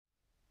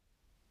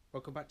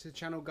Welcome back to the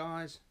channel,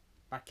 guys.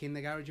 Back in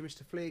the garage of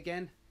Mr. Flea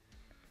again,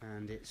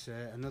 and it's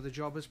another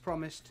job as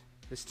promised.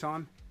 This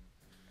time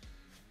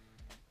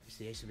it's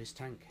the Acerbis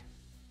tank,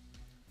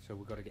 so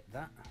we've got to get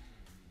that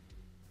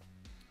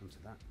onto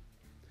that.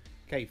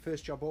 Okay,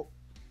 first job up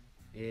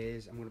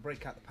is I'm going to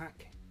break out the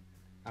pack,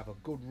 have a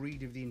good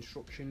read of the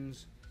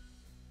instructions,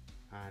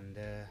 and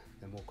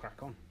then we'll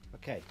crack on.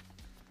 Okay,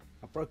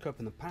 I broke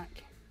open the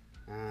pack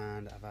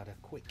and I've had a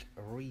quick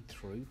read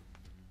through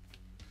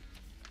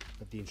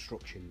of the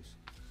instructions.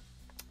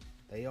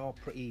 They are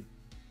pretty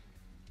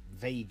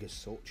vague as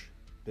such,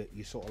 but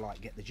you sort of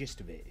like get the gist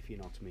of it, if you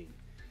know what I mean.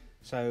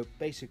 So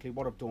basically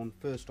what I've done,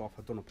 first off,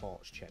 I've done a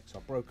parts check. So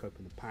I broke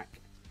open the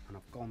pack and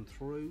I've gone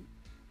through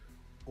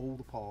all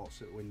the parts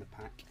that were in the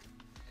pack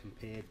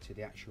compared to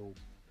the actual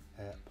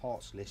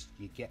parts list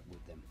you get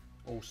with them.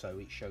 Also,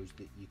 it shows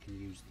that you can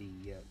use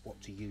the what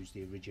to use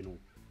the original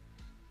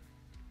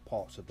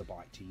parts of the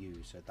bike to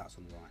use. So that's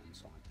on the right hand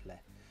side,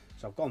 left.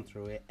 So I've gone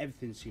through it,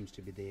 everything seems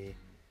to be there,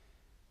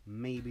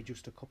 maybe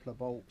just a couple of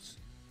bolts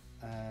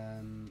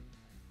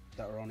that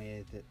are on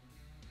here that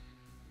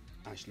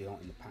actually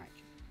aren't in the pack.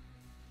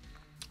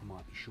 I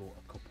might be short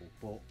a couple,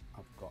 but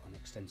I've got an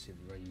extensive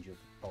range of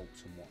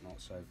bolts and whatnot,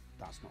 so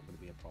that's not going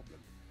to be a problem.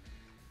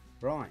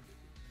 Right,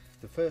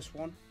 the first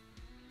one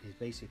is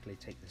basically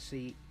take the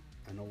seat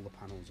and all the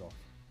panels off.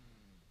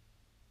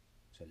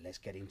 So let's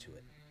get into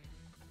it.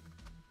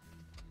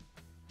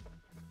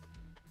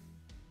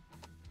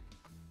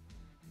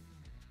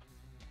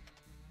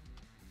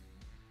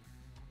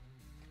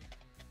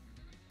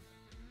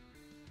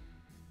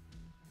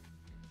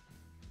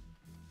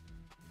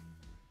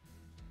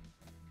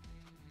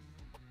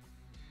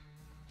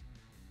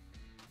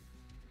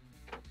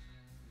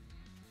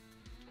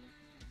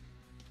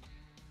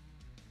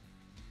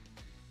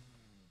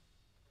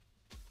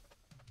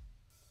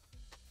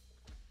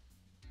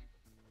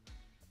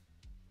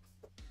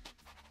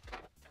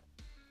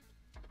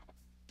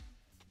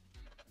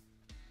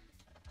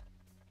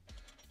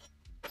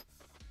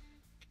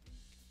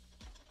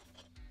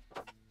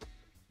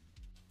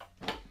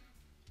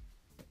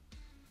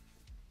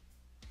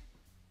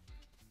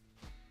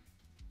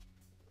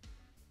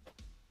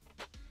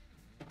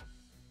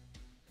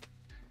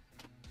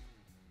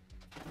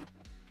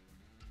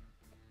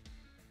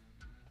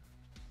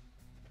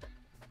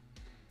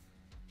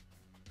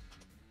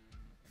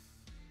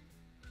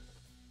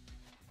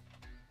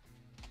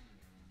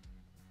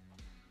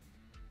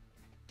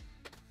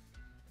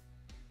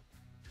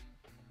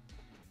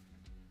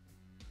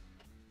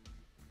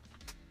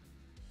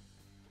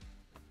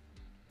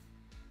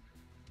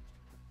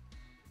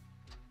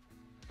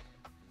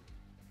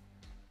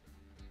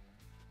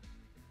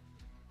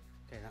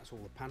 Okay, that's all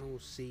the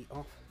panels, seat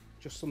off.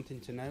 Just something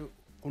to note,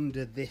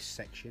 under this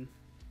section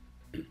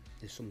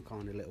there's some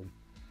kind of little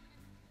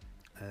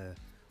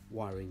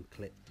wiring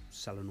clip,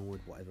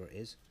 solenoid, whatever it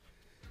is.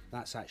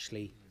 That's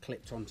actually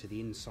clipped onto the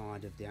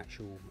inside of the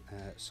actual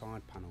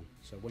side panel.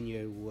 So when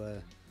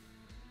you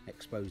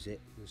expose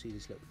it, you'll see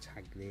this little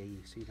tag there.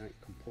 You see that? You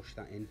can push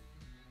that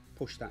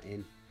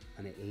in,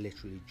 and it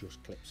literally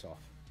just clips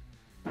off.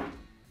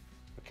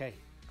 Okay,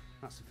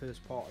 that's the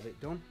first part of it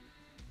done.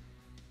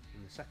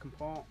 And the second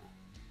part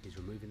is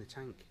removing the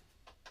tank.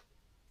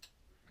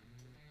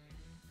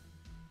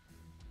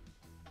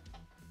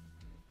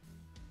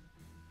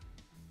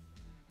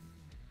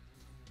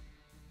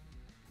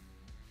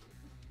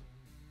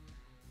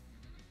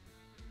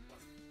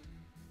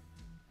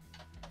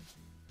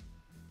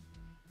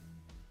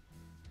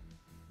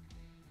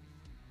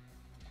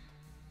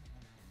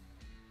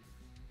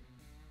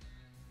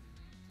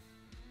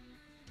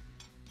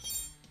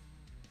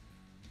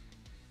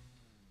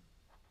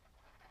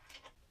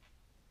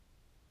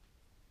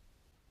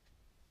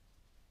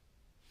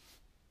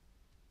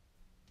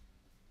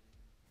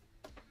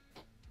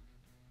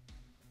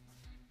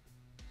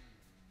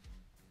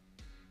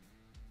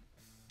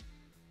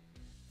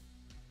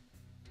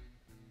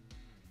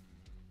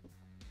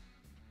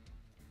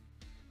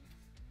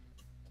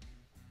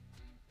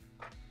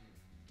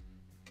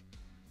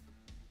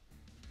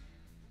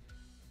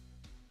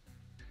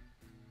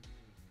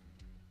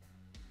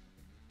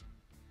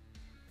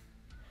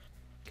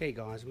 Okay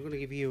guys, I'm going to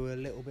give you a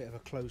little bit of a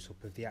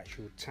close-up of the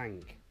actual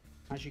tank.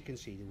 As you can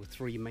see, there were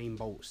three main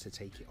bolts to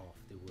take it off.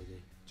 There were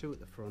the two at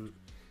the front,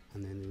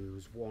 and then there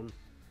was one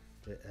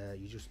that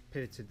you just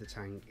pivoted the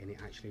tank and it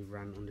actually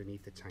ran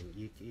underneath the tank.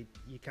 You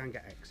can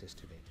get access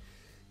to it.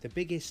 The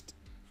biggest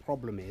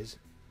problem is,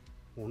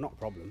 well, not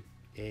problem,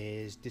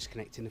 is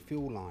disconnecting the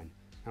fuel line.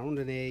 Now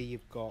under there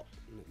you've got,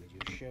 let me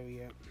just show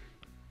you,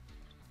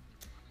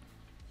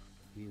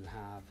 you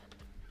have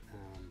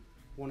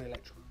one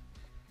electrical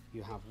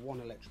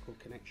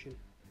connection,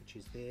 which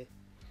is there,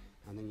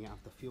 and then you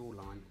have the fuel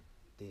line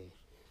there.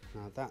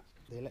 Now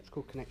the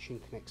electrical connection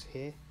connects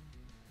here.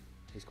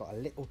 It's got a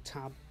little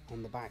tab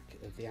on the back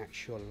of the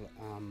actual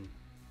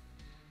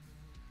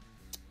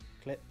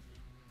clip.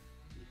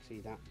 You can see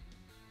that.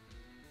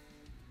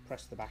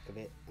 Press the back of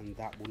it and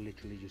that will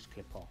literally just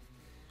clip off.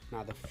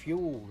 Now the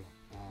fuel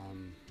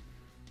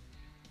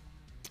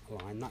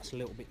line, that's a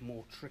little bit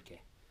more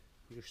tricky.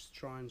 I'll just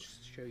try and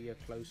show you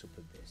a close-up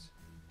of this.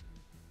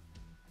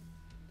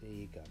 There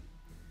you go.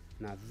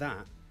 Now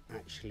that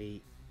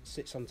actually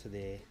sits onto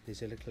there.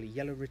 There's a little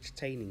yellow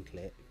retaining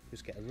clip.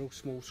 Just get a real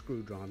small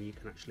screwdriver, you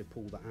can actually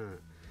pull that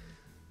out.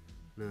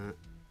 Now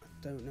I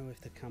don't know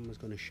if the camera's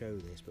going to show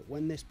this, but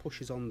when this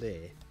pushes on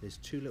there, there's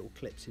two little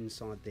clips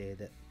inside there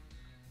that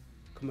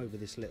come over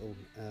this little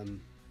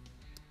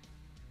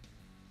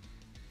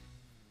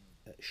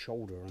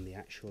shoulder on the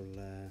actual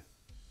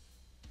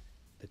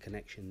the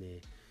connection there.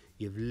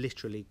 You've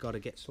literally got to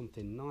get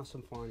something nice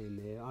and fine in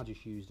there. I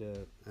just used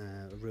a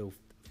real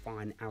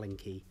fine Allen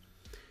key,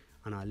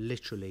 and I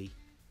literally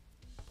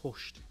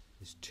pushed.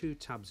 There's two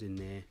tabs in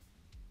there,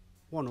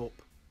 one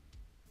up,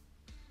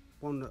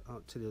 one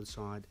up to the other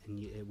side,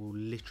 and it will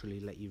literally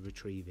let you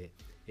retrieve it.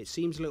 It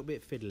seems a little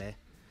bit fiddly,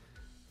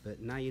 but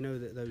now you know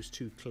that those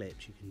two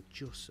clips, you can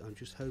just, I'm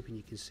just hoping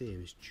you can see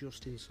them, it's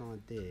just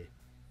inside there.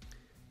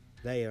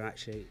 They are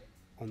actually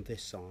on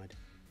this side.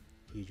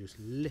 You just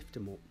lift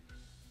them up.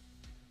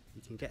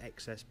 You can get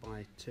excess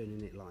by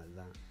turning it like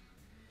that.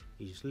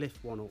 You just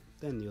lift one up,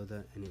 then the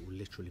other, and it will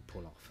literally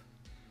pull off.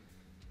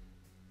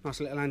 Nice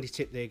little handy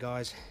tip there,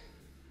 guys.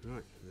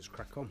 Right, let's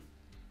crack on.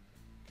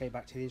 Okay,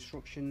 back to the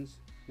instructions.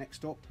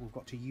 Next up, we've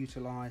got to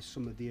utilise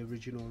some of the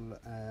original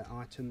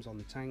items on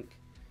the tank,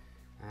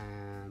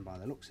 and by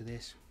the looks of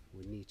this,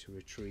 we need to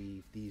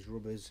retrieve these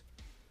rubbers.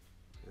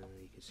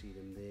 You can see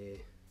them there.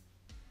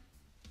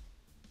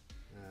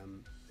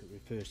 It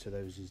refers to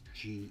those as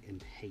G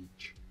and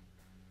H.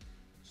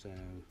 So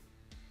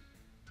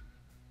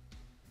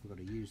we've got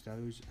to use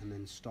those and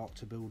then start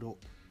to build up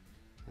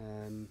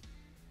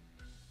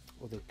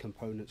other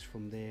components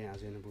from there,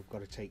 as in we've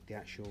got to take the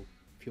actual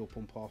fuel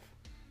pump off,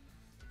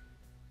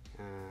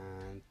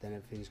 and then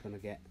everything's going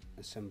to get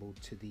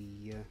assembled to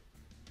the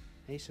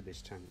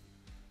Acerbis tank.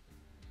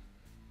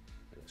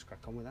 Let's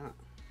crack on with that.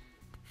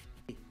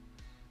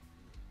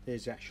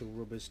 There's the actual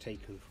rubbers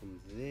taken from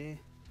there.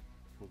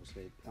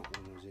 Obviously that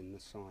one was in the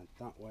side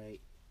that way,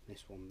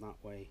 this one that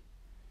way.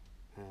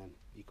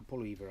 You can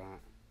pull either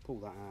out, pull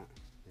that out,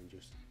 then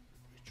just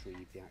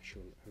retrieve the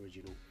actual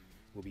original.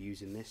 We'll be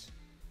using this.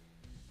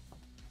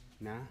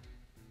 Now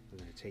we're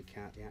going to take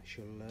out the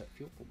actual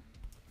fuel pump.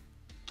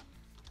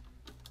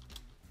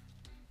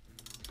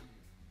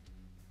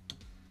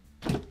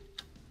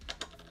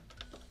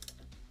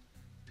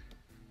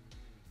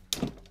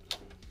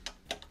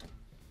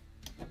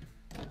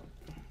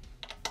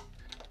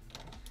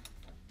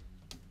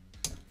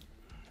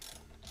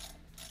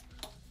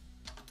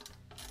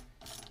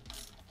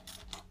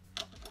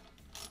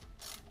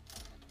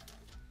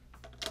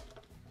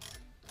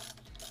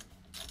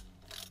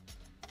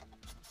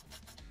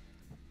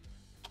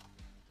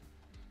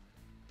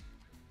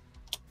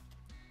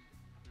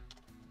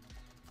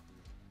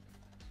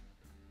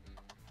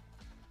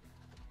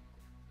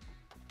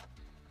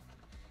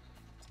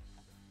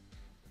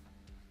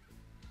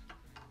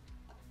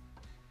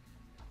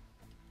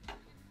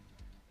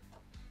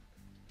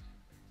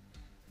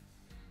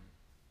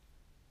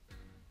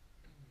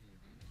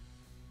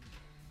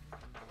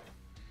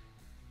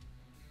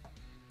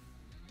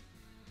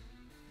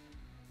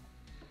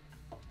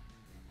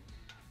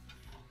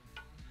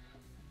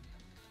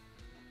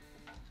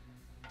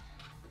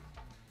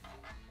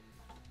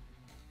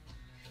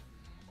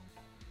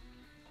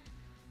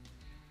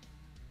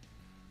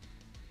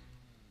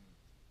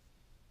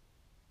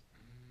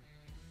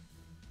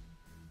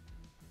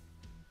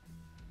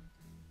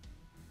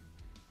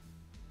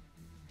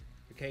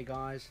 Okay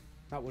guys,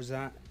 that was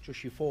that,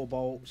 just your 4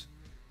 bolts,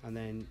 and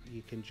then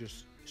you can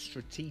just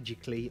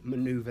strategically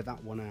maneuver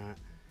that one out,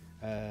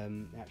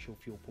 the actual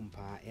fuel pump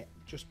out.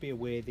 Just be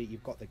aware that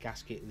you've got the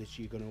gasket that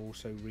you're going to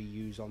also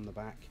reuse on the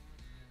back.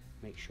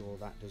 Make sure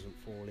that doesn't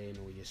fall in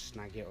or you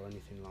snag it or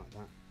anything like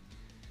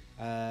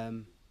that.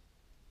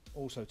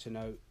 Also to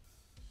note,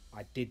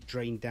 I did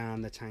drain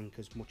down the tank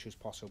as much as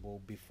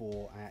possible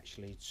before I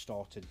actually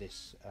started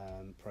this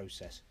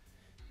process.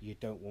 You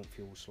don't want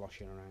fuel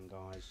sloshing around,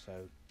 guys,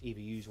 so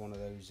either use one of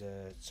those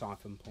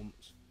siphon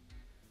pumps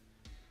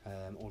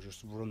or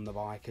just run the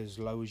bike as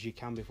low as you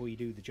can before you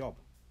do the job.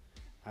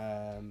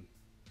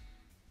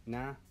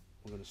 Now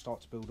we're going to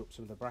start to build up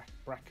some of the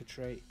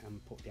bracketry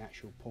and put the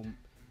actual pump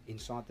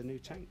inside the new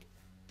tank.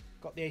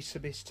 Got the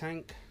Acerbis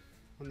tank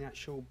on the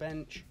actual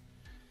bench.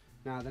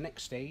 Now the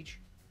next stage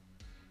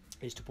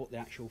is to put the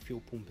actual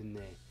fuel pump in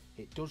there.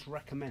 It does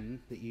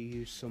recommend that you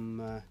use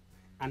some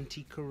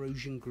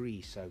anti-corrosion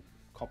grease, so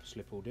copper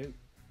slip will do,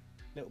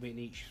 a little bit in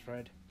each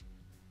thread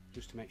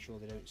just to make sure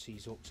they don't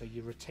seize up. So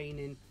you're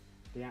retaining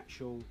the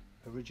actual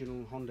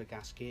original Honda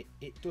gasket.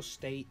 It does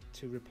state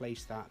to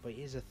replace that, but it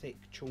is a thick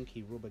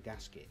chunky rubber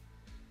gasket.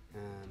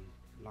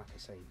 Like I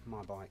say,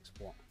 my bike's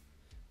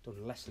done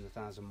less than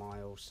 1,000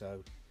 miles, so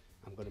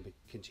I'm going to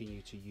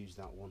continue to use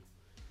that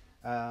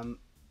one.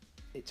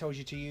 It tells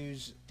you to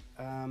use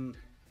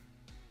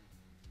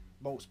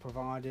bolts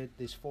provided.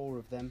 There's 4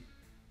 of them.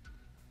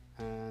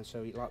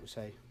 So like we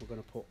say, we're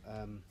going to put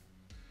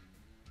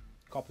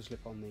copper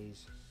slip on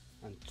these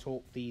and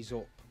torque these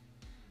up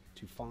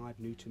to 5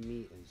 Newton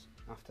meters.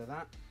 After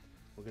that,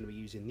 we're going to be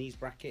using these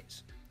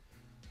brackets,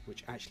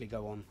 which actually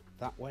go on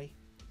that way,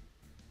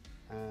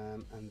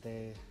 and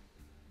they're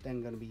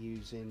then going to be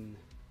using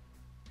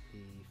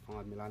the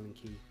 5mm Allen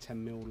key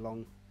 10mm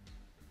long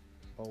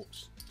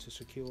bolts to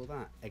secure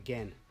that.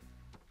 Again,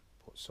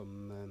 put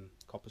some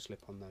copper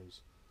slip on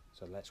those.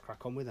 So let's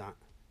crack on with that.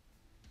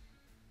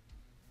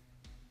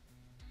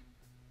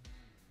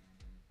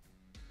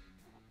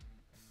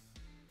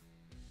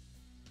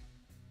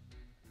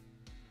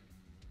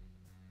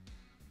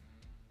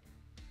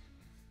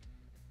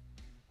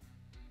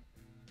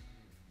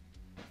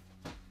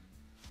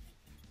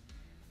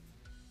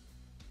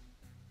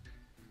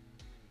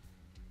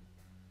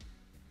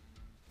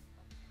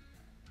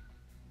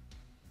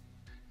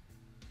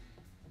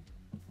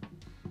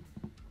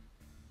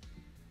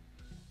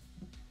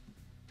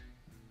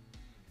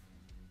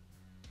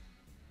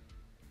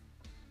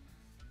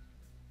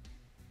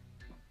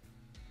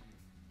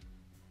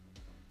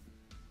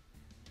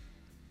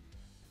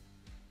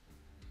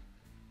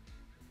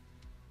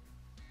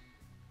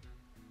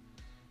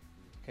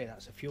 Okay,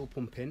 that's a fuel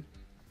pump in,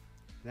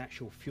 the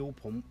actual fuel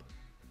pump.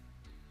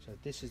 So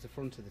this is the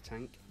front of the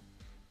tank.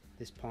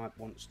 This pipe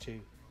wants to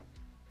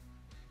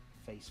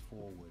face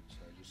forward,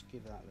 so just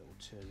give that a little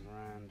turn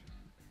around.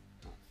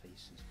 That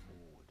faces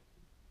forward,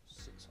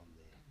 sits on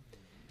there.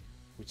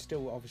 We'd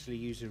still obviously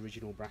use the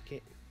original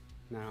bracket.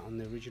 Now on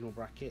the original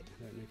bracket,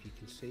 I don't know if you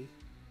can see,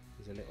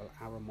 there's a little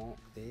arrow mark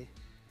there.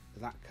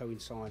 That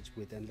coincides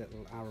with a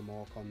little arrow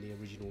mark on the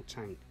original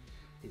tank.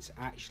 It's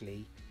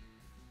actually,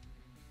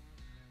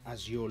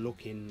 as you're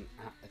looking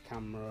at the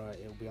camera,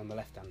 it'll be on the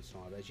left hand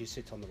side. As you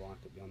sit on the right,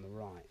 it'll be on the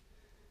right.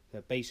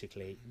 So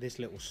basically, this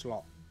little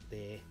slot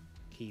there,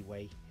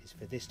 keyway, is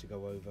for this to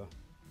go over,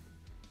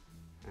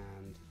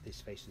 and this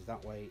faces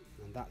that way,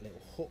 and that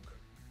little hook,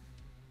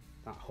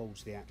 that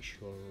holds the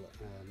actual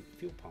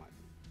fuel pipe.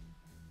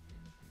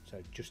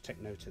 So just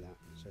take note of that.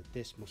 So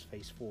this must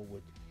face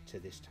forward to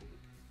this tank.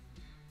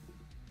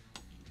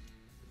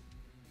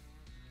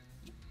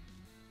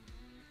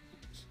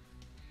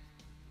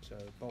 So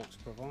bolts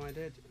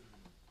provided,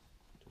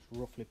 just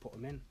roughly put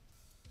them in.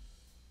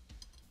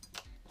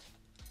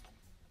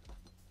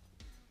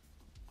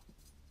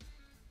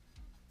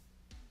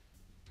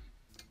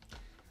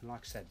 And like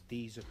I said,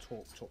 these are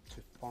torqued up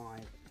to 5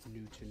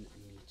 Newton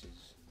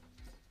meters.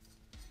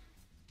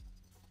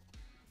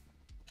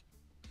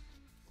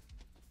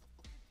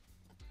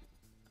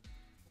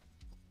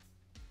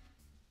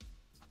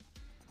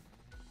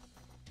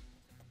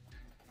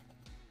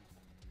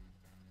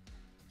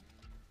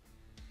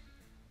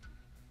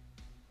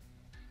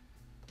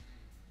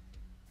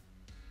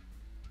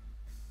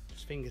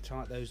 Finger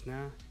tight those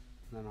now, and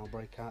then I'll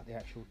break out the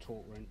actual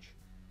torque wrench.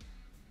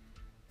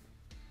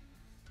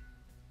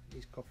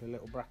 These couple of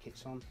little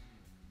brackets on.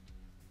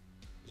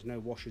 There's no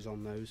washers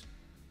on those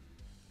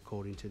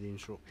according to the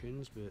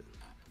instructions, but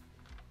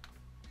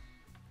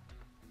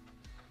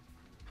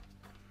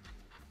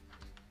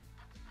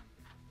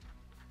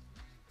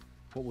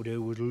what we'll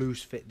do, we'll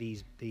loose fit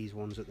these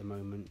ones at the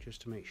moment, just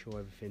to make sure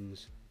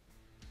everything's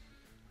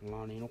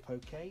lining up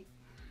okay.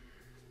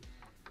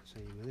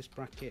 Same with this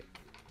bracket.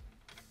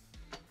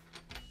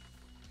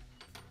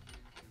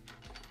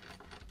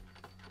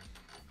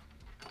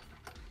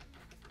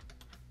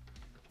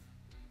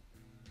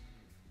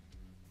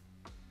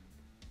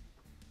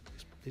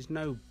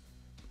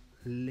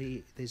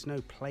 There's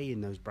no play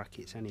in those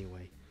brackets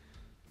anyway,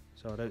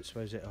 so I don't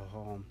suppose it'll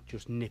harm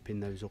just nipping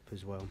those up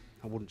as well.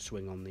 I wouldn't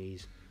swing on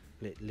these.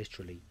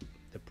 Literally,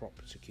 they're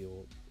proper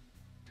secure.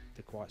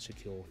 They're quite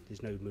secure.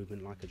 There's no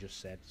movement, like I just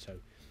said. So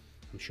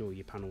I'm sure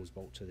your panels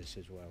bolt to this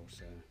as well.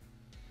 So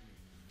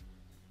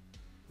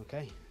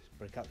okay, let's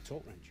break out the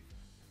torque wrench.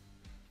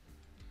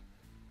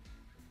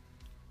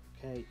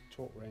 Okay,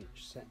 torque wrench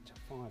set to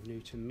 5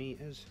 Newton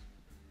meters.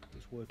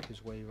 Let's work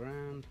his way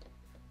around.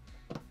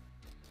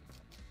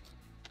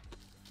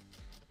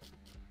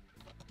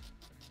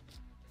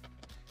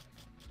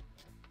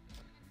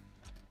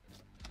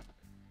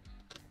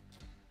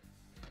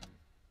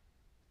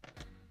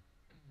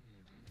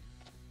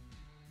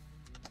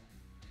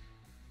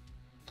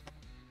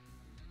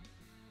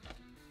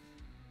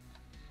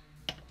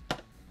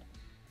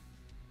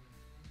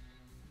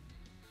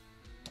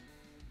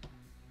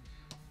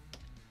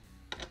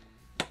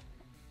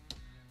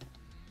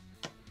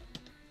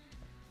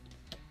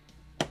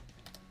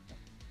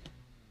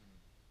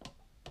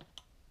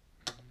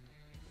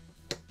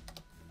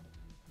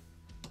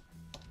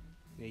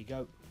 There you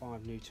go,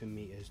 5 Newton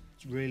meters.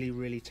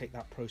 Really take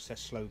that process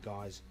slow,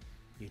 guys.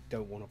 You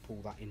don't want to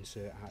pull that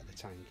insert out of the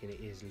tank, and it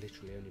is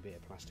literally only a bit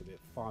of plastic, but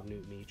 5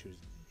 Newton meters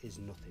is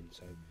nothing,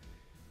 so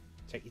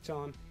take your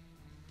time.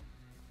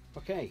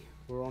 Okay,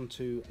 we're on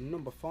to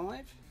number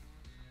 5,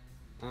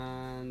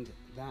 and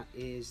that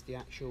is the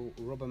actual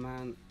rubber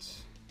mount,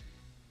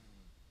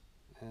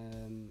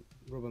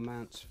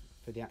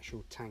 for the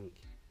actual tank.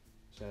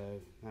 So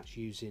that's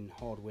using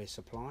hardware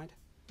supplied.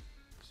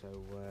 So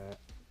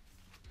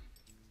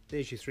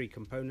there's your 3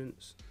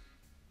 components.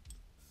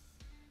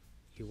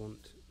 You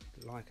want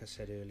like I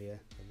said earlier,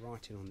 the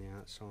writing on the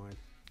outside,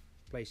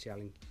 place the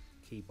Allen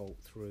key bolt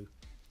through,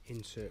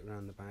 insert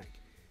around the back.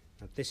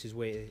 Now this is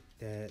where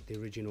the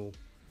original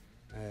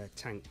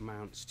tank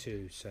mounts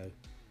to, so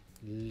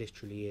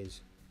literally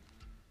is.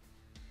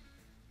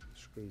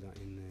 Screw that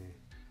in there.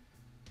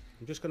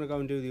 I'm just going to go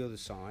and do the other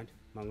side.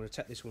 I'm going to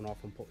take this one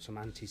off and put some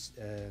anti-seizure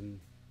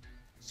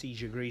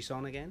grease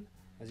on again,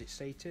 as it's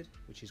stated,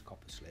 which is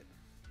copper slip.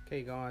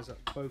 Okay guys,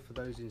 that's both of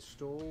those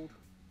installed.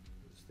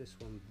 It's this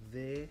one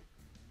there,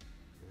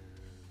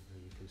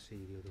 and you can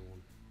see the other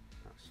one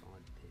that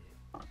side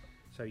there.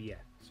 So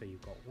yeah, so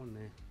you've got one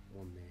there,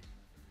 one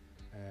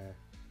there.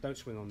 Don't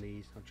swing on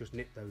these, I've just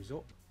nipped those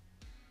up.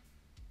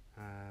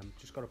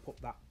 Just got to put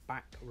that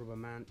back rubber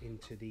mount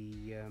into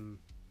the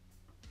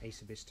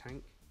Acerbis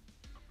tank,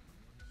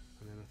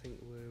 and then I think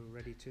we're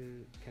ready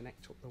to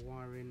connect up the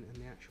wiring and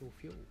the actual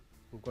fuel.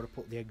 We've got to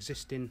put the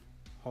existing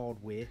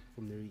hardware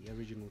from the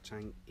original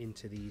tank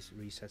into these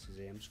recesses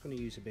here. I'm just going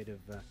to use a bit of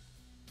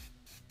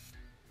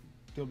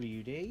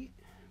WD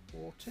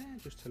water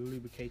just to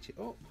lubricate it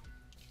up.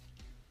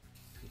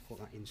 We'll put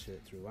that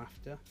insert through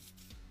after.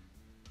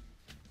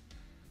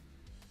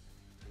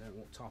 I don't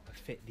know what type of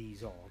fit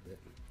these are, but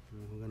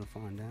we're going to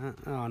find out.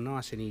 Oh,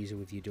 nice and easy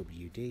with your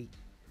WD.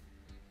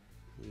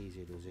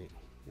 Easy does it.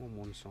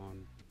 One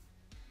side,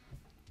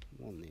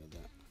 one the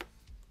other.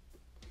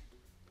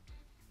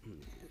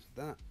 And there's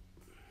that.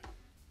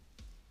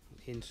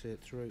 Insert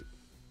through.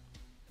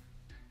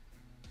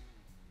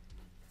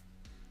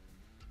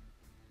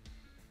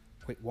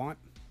 Quick wipe,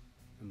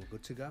 and we're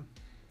good to go.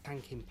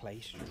 Tank in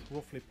place. Just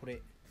roughly put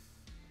it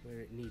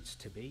where it needs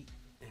to be,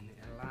 and it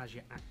allows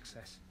you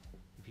access.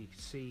 If you can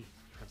see,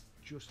 I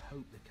just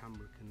hope the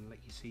camera can let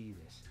you see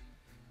this.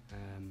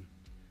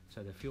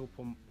 So the fuel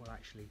pump will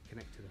actually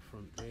connect to the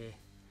front there,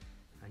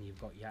 and you've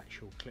got your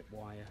actual clip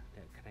wire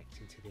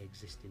connecting to the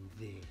existing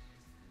there.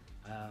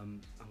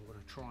 I'm going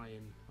to try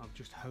and I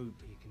just hope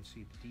you can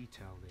see the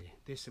detail there.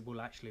 This will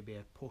actually be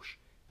a push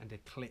and a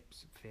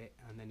clips fit,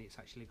 and then it's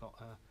actually got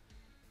a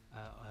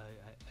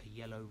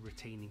yellow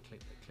retaining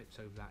clip that clips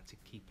over that to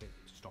keep it,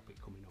 to stop it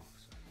coming off.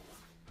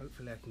 So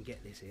hopefully I can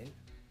get this in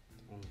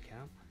on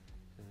cam.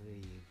 So there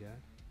you go.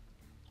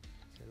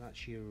 So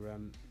that's your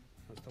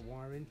that's the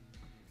wiring.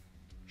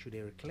 Should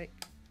hear a click.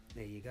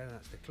 There you go,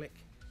 that's the click.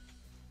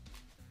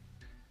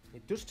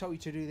 It does tell you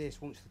to do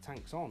this once the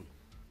tank's on,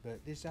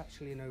 but there's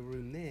actually no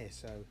room there,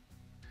 so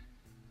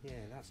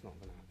yeah, that's not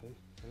going to happen.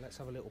 So let's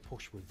have a little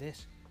push with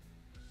this.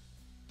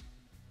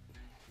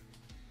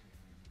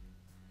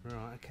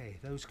 Right, okay,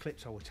 those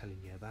clips I was telling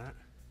you about,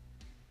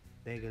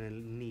 they're going to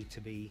need to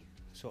be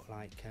sort of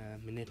like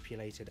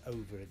manipulated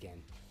over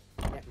again.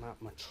 Get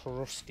my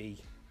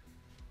trusty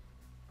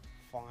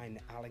fine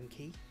Allen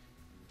key.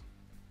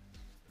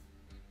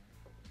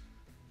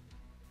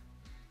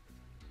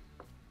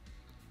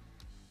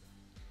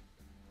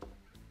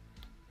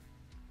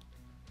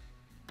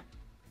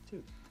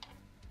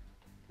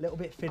 A little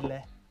bit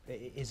fiddly, but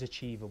it is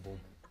achievable.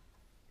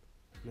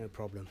 No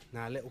problem.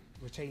 Now a little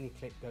retaining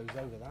clip goes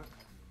over that.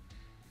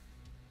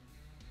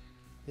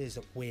 There's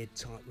a weird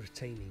type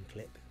retaining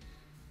clip.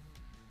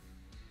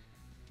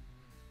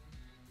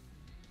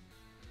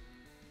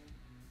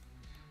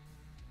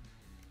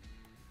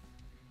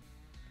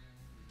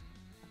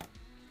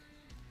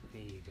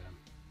 There you go.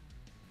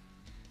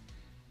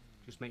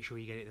 Just make sure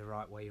you get it the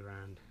right way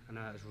around. I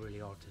know that's really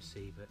hard to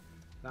see, but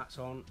that's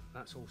on,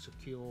 that's all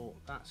secure,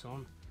 that's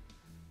on.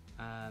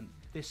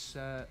 This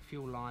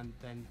fuel line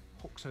then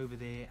hooks over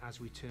there as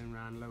we turn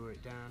around, lower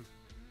it down.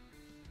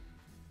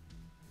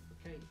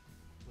 Okay,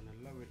 I'm going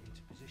to lower it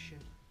into position,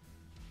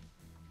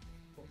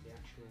 put the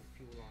actual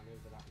fuel line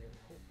over that little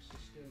hook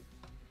system.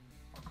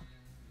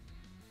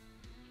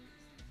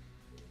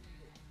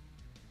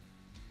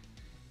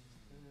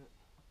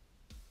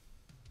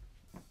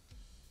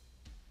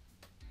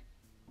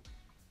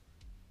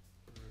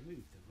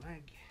 Remove the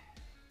rag.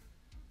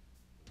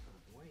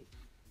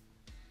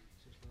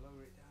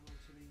 Lower it down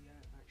onto the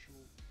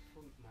actual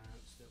front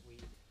mounts that we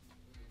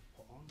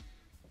put on.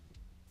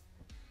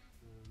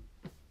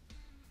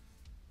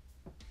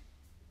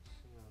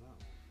 See how that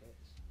all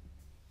fits.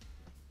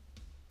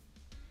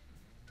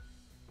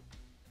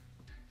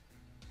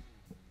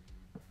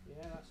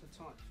 Yeah, that's a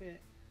tight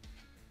fit.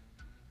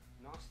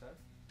 Nice though.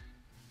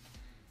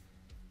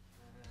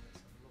 Let's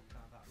have a look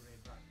at that rear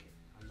bracket,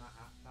 and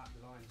that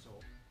lines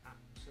up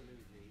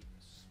absolutely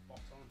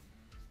spot on.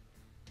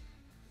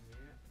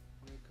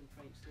 No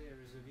complaints there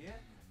as of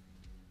yet.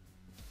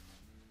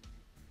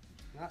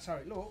 And that's how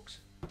it looks.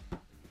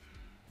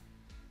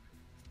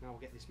 Now we'll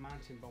get this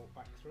mounting bolt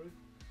back through.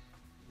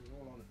 It's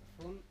all on at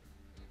the front.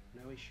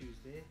 No issues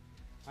there.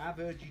 I have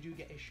heard you do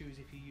get issues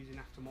if you're using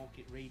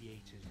aftermarket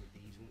radiators with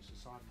these once the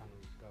side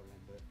panels go on,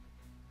 but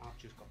I've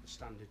just got the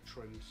standard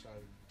trim, so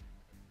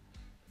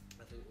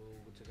I think we're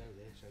all good to go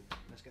there. So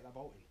let's get that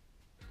bolt in.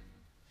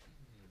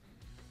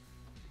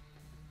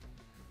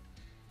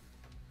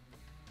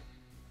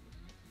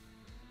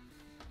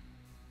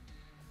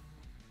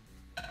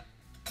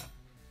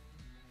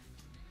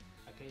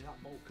 Okay,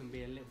 that bolt can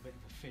be a little bit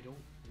of a fiddle.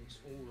 It's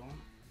all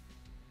on.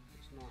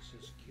 nice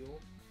and secure.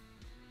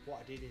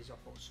 What I did is I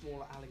put a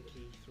smaller Allen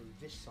key through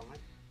this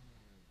side.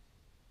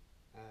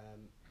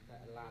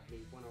 That allowed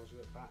me, when I was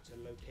about to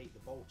locate the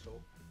bolt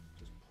up,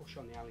 just push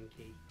on the Allen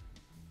key.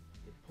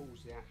 It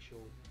pulls the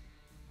actual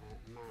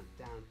mount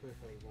down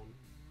perfectly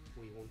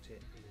where you want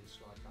it, and then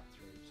slide back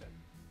through. So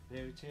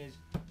there it is.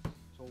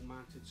 It's all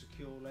mounted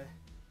securely.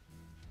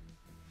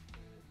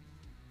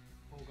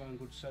 All going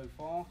good so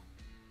far.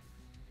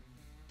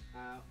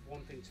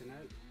 One thing to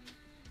note,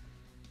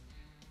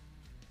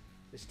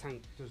 this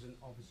tank doesn't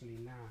obviously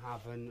now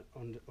have an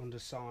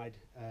underside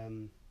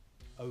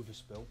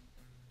overspill.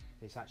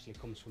 This actually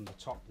comes from the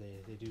top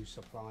there. They do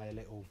supply a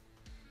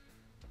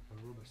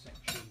rubber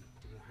section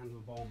with a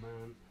handlebar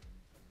mount.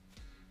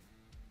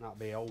 That'll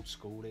be old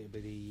school. It'll be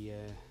the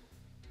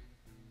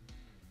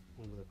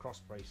one with a cross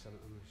brace,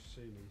 I'm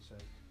assuming. So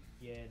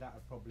yeah, that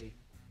would probably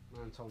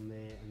mount on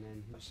there, and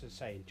then, as I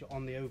say,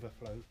 on the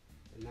overflow,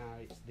 now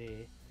it's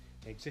there.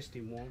 The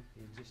existing wire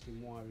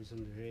is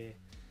under here.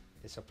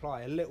 They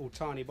supply a little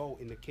tiny bolt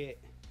in the kit,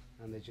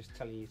 and they're just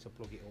telling you to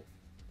plug it up.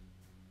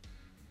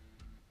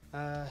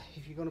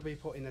 If you're going to be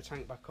putting the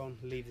tank back on,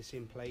 leave this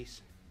in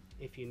place.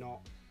 If you're not,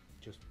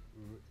 just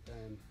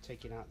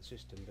take it out of the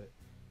system. But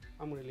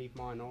I'm going to leave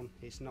mine on.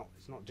 It's not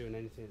doing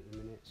anything at the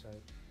minute, so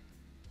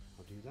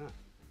I'll do that.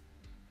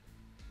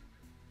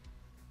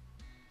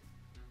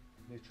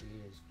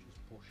 Literally is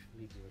just push,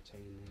 leave the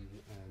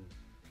retaining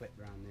clip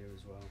around there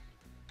as well,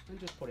 and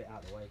just put it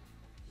out of the way.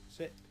 That's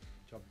it,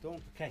 job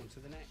done. Okay, on to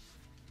the next.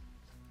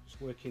 Just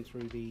working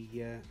through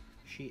the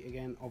sheet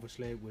again.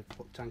 Obviously we've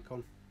put tank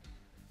on,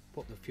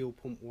 put the fuel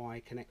pump wire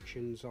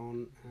connections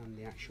on, and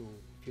the actual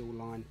fuel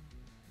line,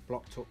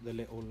 blocked up the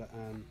little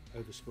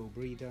overspill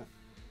breather.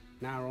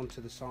 Now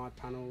onto the side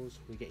panels.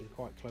 We're getting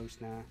quite close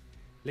now.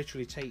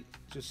 Literally take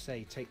this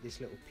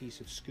little piece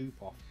of scoop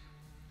off,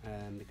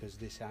 because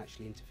this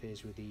actually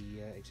interferes with the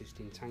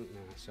existing tank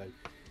now. So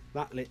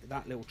that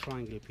little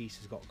triangular piece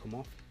has got to come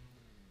off.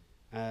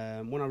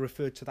 When I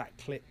referred to that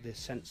clip, the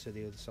sensor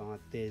the other side,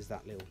 there's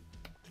that little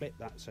clip.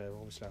 So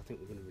obviously I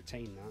think we're going to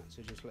retain that.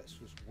 So let's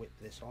just whip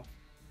this off,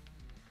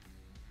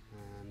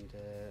 and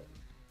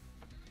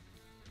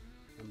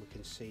we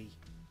can see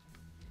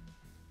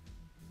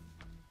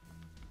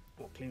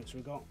what clearance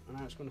we've got and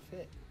how it's going to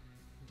fit.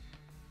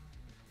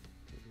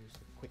 Just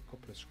a quick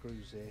couple of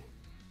screws there.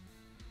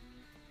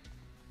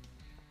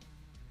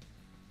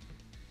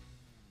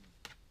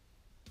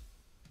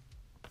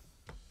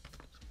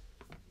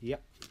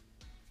 Yep.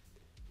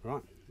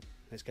 Right,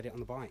 let's get it on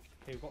the bike.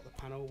 Okay, we've got the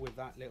panel with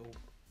that little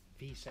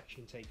V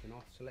section taken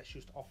off, so let's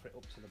just offer it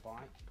up to the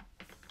bike.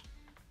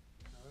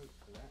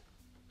 For that.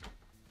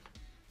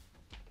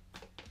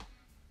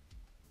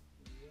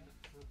 Yeah,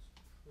 that's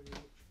pretty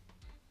much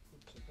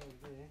good to go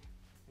there.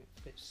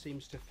 It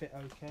seems to fit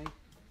okay.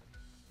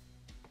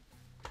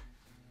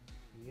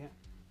 Yeah.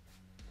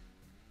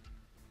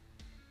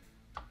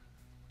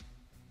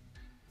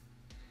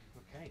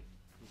 Okay,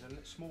 there's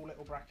a small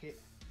little bracket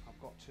I've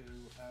got to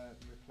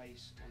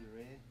replace under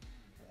here.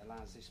 It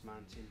allows this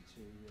mounting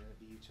to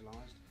be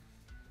utilised,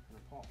 and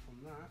apart from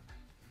that,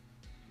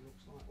 it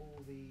looks like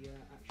all the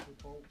actual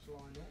bolts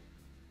line up.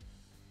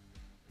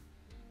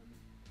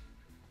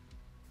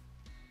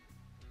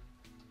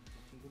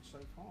 Looking good so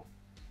far.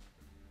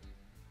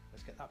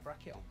 Let's get that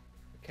bracket on.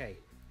 Okay,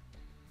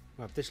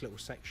 we have this little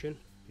section.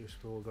 Just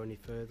before we go any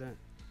further,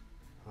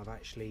 I've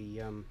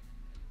actually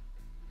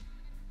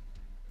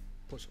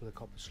put some of the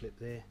copper slip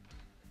there.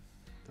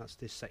 That's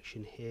this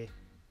section here.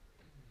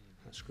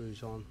 That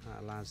screws on.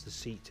 That allows the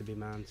seat to be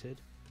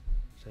mounted.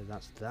 So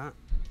that's that.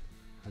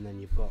 And then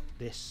you've got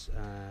this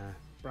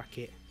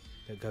bracket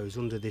that goes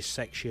under this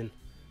section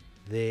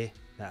there,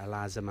 that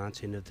allows the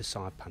mounting of the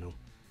side panel.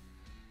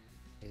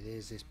 It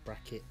is this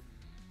bracket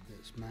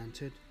that's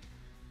mounted.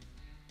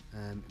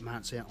 It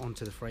mounts it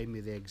onto the frame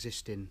with the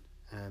existing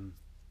thing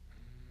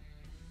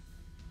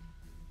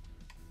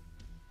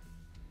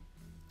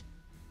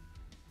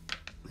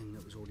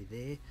that was already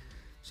there.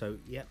 So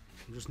yep,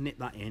 just nip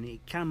that in.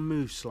 It can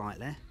move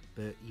slightly,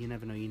 but you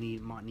never know.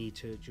 You might need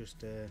to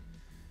just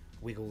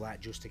wiggle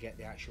that just to get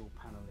the actual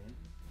panel in.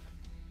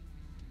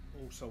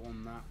 Also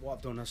on that, what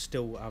I've done,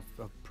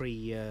 I've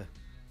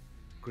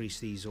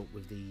pre-greased these up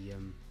with the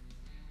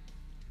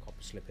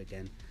copper slip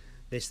again.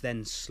 This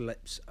then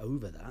slips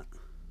over that,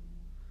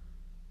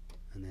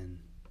 and then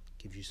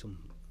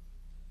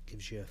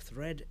gives you a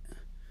thread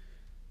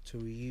to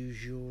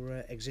use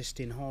your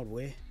existing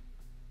hardware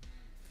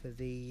for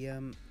the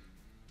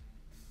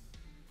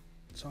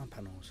side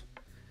panels.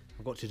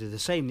 I've got to do the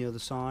same the other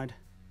side,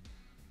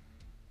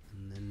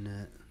 and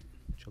then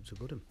jobs are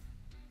good.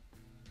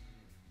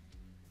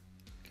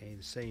 Okay,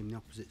 the same the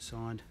opposite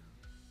side.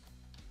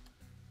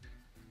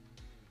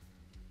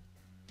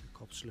 The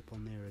copper slip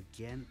on there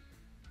again.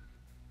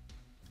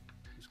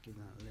 Just give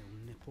that a little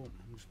nip up.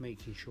 I'm just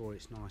making sure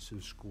it's nice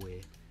and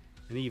square.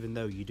 And even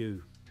though you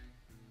do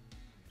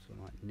sort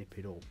of like nip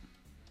it up,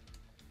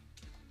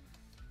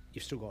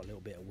 you've still got a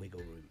little bit of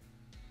wiggle room.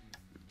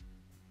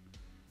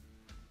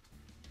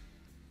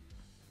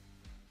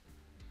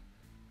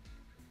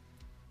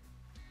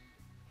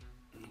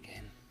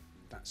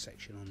 that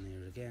section on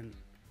there again.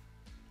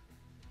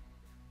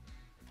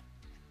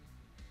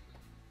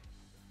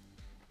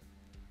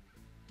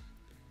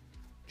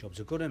 Job's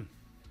a good one.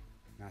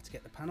 Now to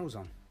get the panels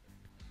on.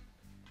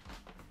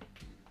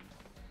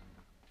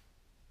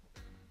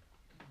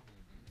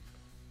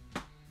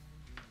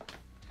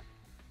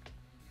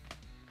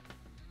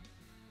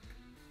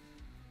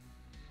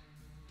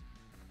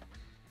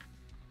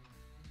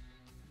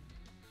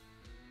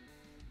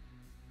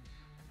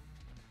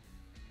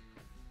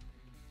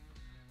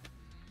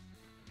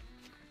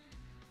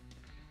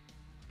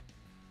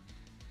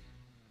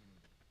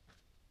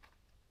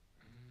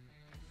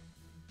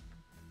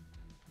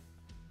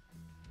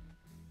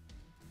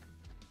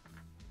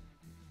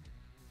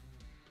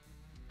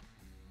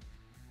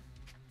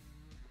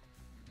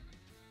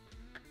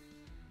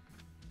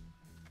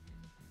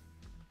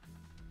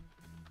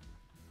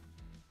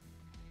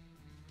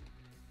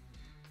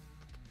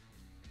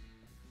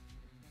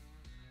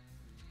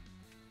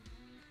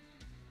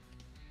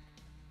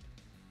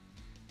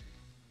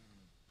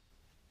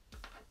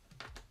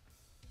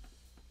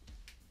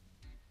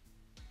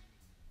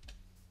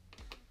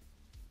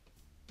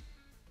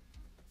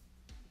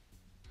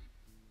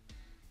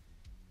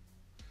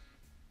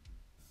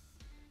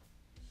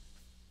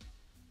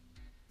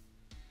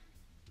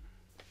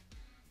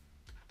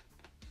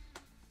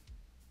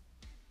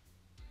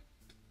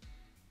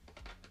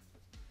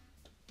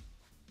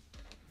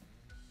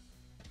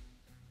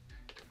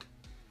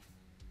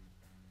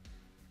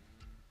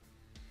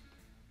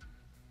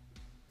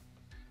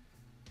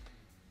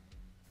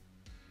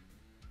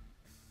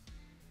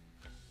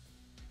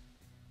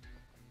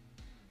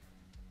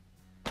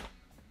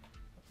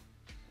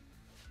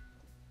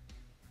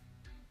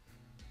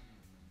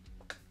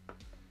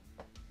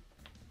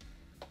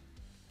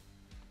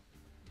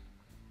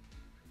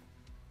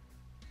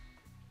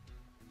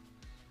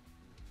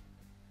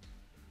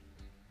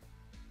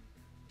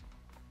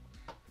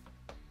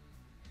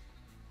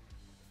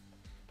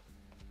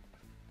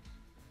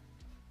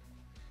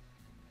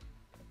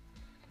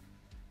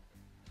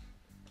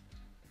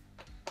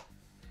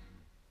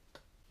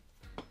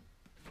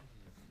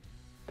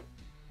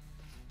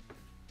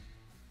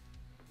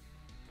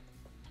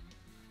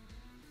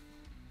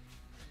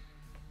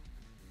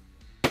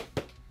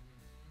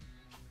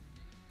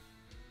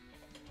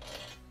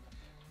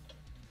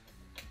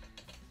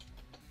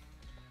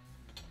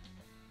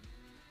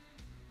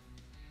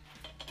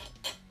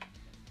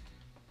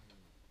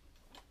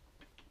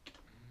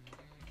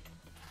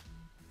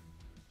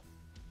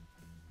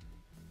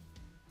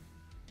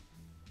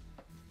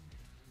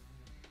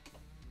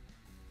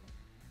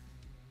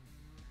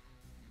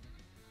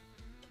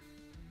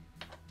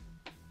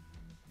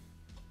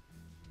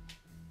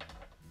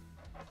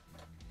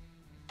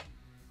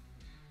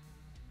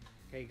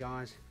 Okay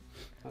guys,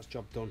 that's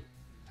job done.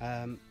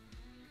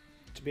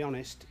 To be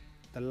honest,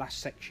 the last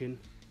section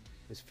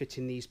is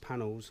fitting these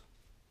panels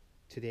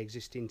to the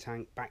existing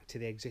tank, back to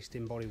the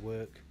existing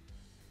bodywork.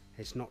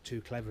 It's not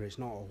too clever, it's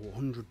not a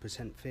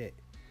 100% fit.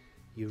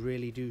 You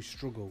really do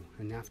struggle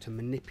and you have to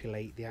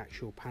manipulate the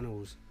actual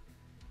panels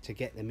to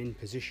get them in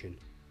position.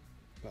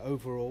 But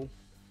overall,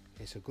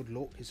 it's a good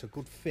look, it's a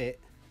good fit.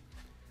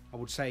 I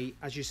would say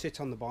as you sit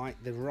on the bike,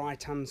 the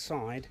right hand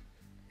side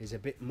is a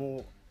bit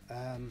more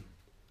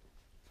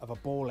of a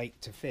ball ache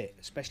to fit,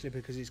 especially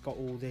because it's got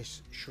all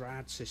this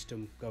shroud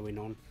system going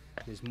on.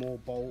 There's more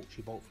bolts,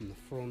 you bolt from the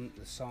front,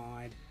 the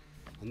side,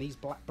 and these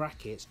black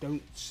brackets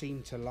don't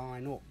seem to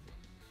line up,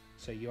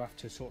 so you have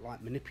to sort of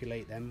like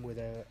manipulate them with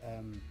a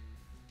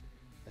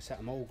set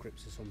of mole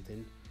grips or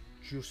something,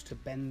 just to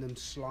bend them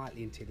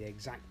slightly into the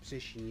exact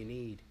position you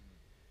need.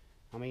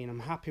 I mean, I'm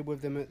happy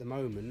with them at the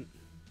moment,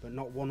 but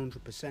not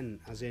 100%,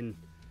 as in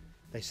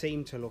they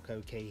seem to look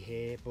okay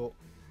here, but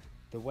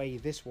the way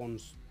this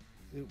one's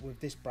with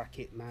this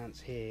bracket mounts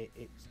here,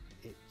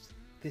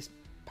 this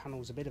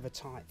panel's a bit of a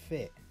tight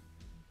fit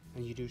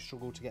and you do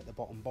struggle to get the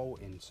bottom bolt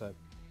in, so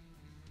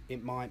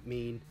it might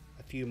mean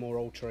a few more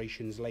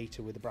alterations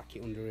later with the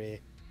bracket under here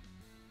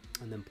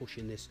and then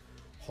pushing this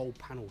whole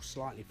panel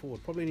slightly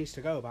forward. Probably needs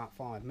to go about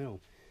 5mm.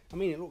 I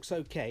mean, it looks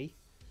okay,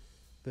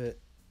 but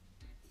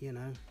you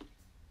know,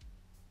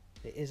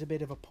 it is a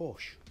bit of a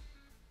push.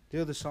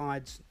 The other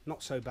side's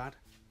not so bad.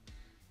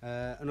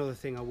 Another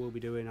thing I will be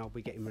doing, I'll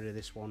be getting rid of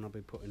this one. I'll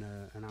be putting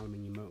an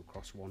aluminium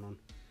motocross one on,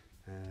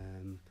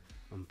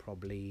 and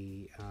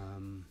probably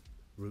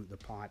route the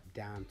pipe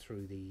down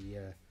through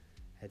the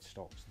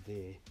headstocks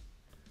there.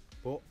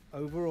 But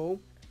overall,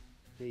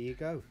 there you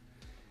go.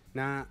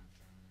 Now,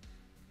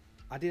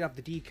 I did have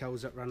the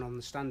decals that ran on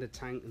the standard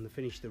tank and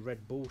finished the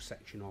Red Bull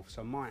section off,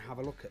 so I might have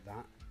a look at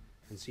that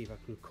and see if I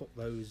can cut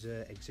those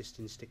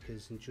existing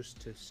stickers and just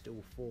to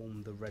still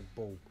form the Red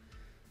Bull.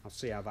 I'll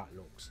see how that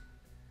looks.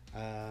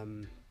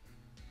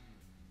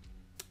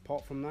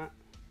 Apart from that,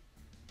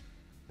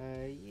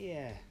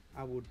 yeah,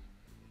 I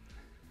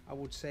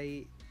would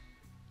say,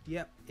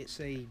 yep,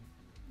 it's a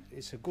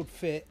good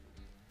fit,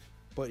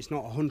 but it's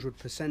not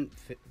 100%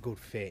 good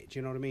fit. Do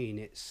you know what I mean?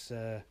 It's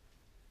a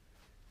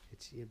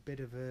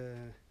bit of a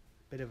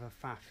bit of a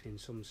faff in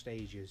some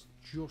stages,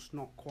 just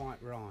not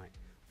quite right,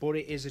 but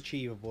it is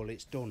achievable.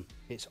 It's done,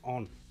 it's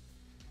on.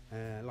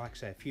 Like I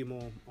say, a few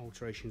more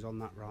alterations on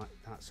that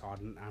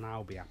side and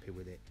I'll be happy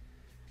with it.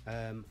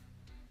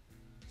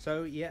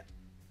 So yeah,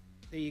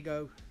 there you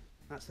go,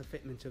 that's the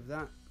fitment of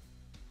that.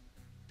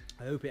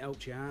 I hope it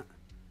helped you out,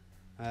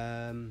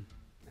 and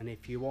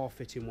if you are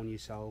fitting one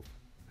yourself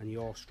and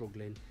you're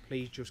struggling,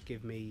 please just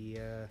give me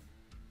a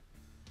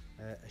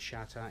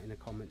shout out in the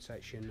comment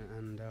section,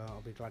 and I'll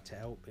be glad to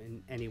help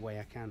in any way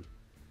I can.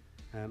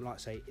 Like I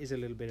say, it is a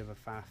little bit of a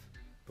faff,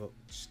 but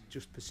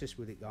just persist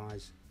with it,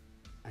 guys,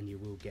 and you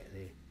will get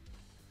there.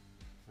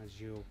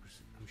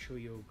 I'm sure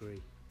you'll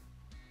agree,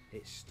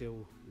 it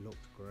still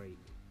looked great.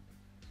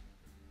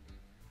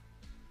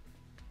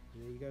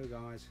 There you go,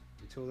 guys.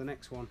 Until the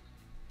next one,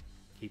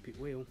 keep it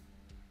real.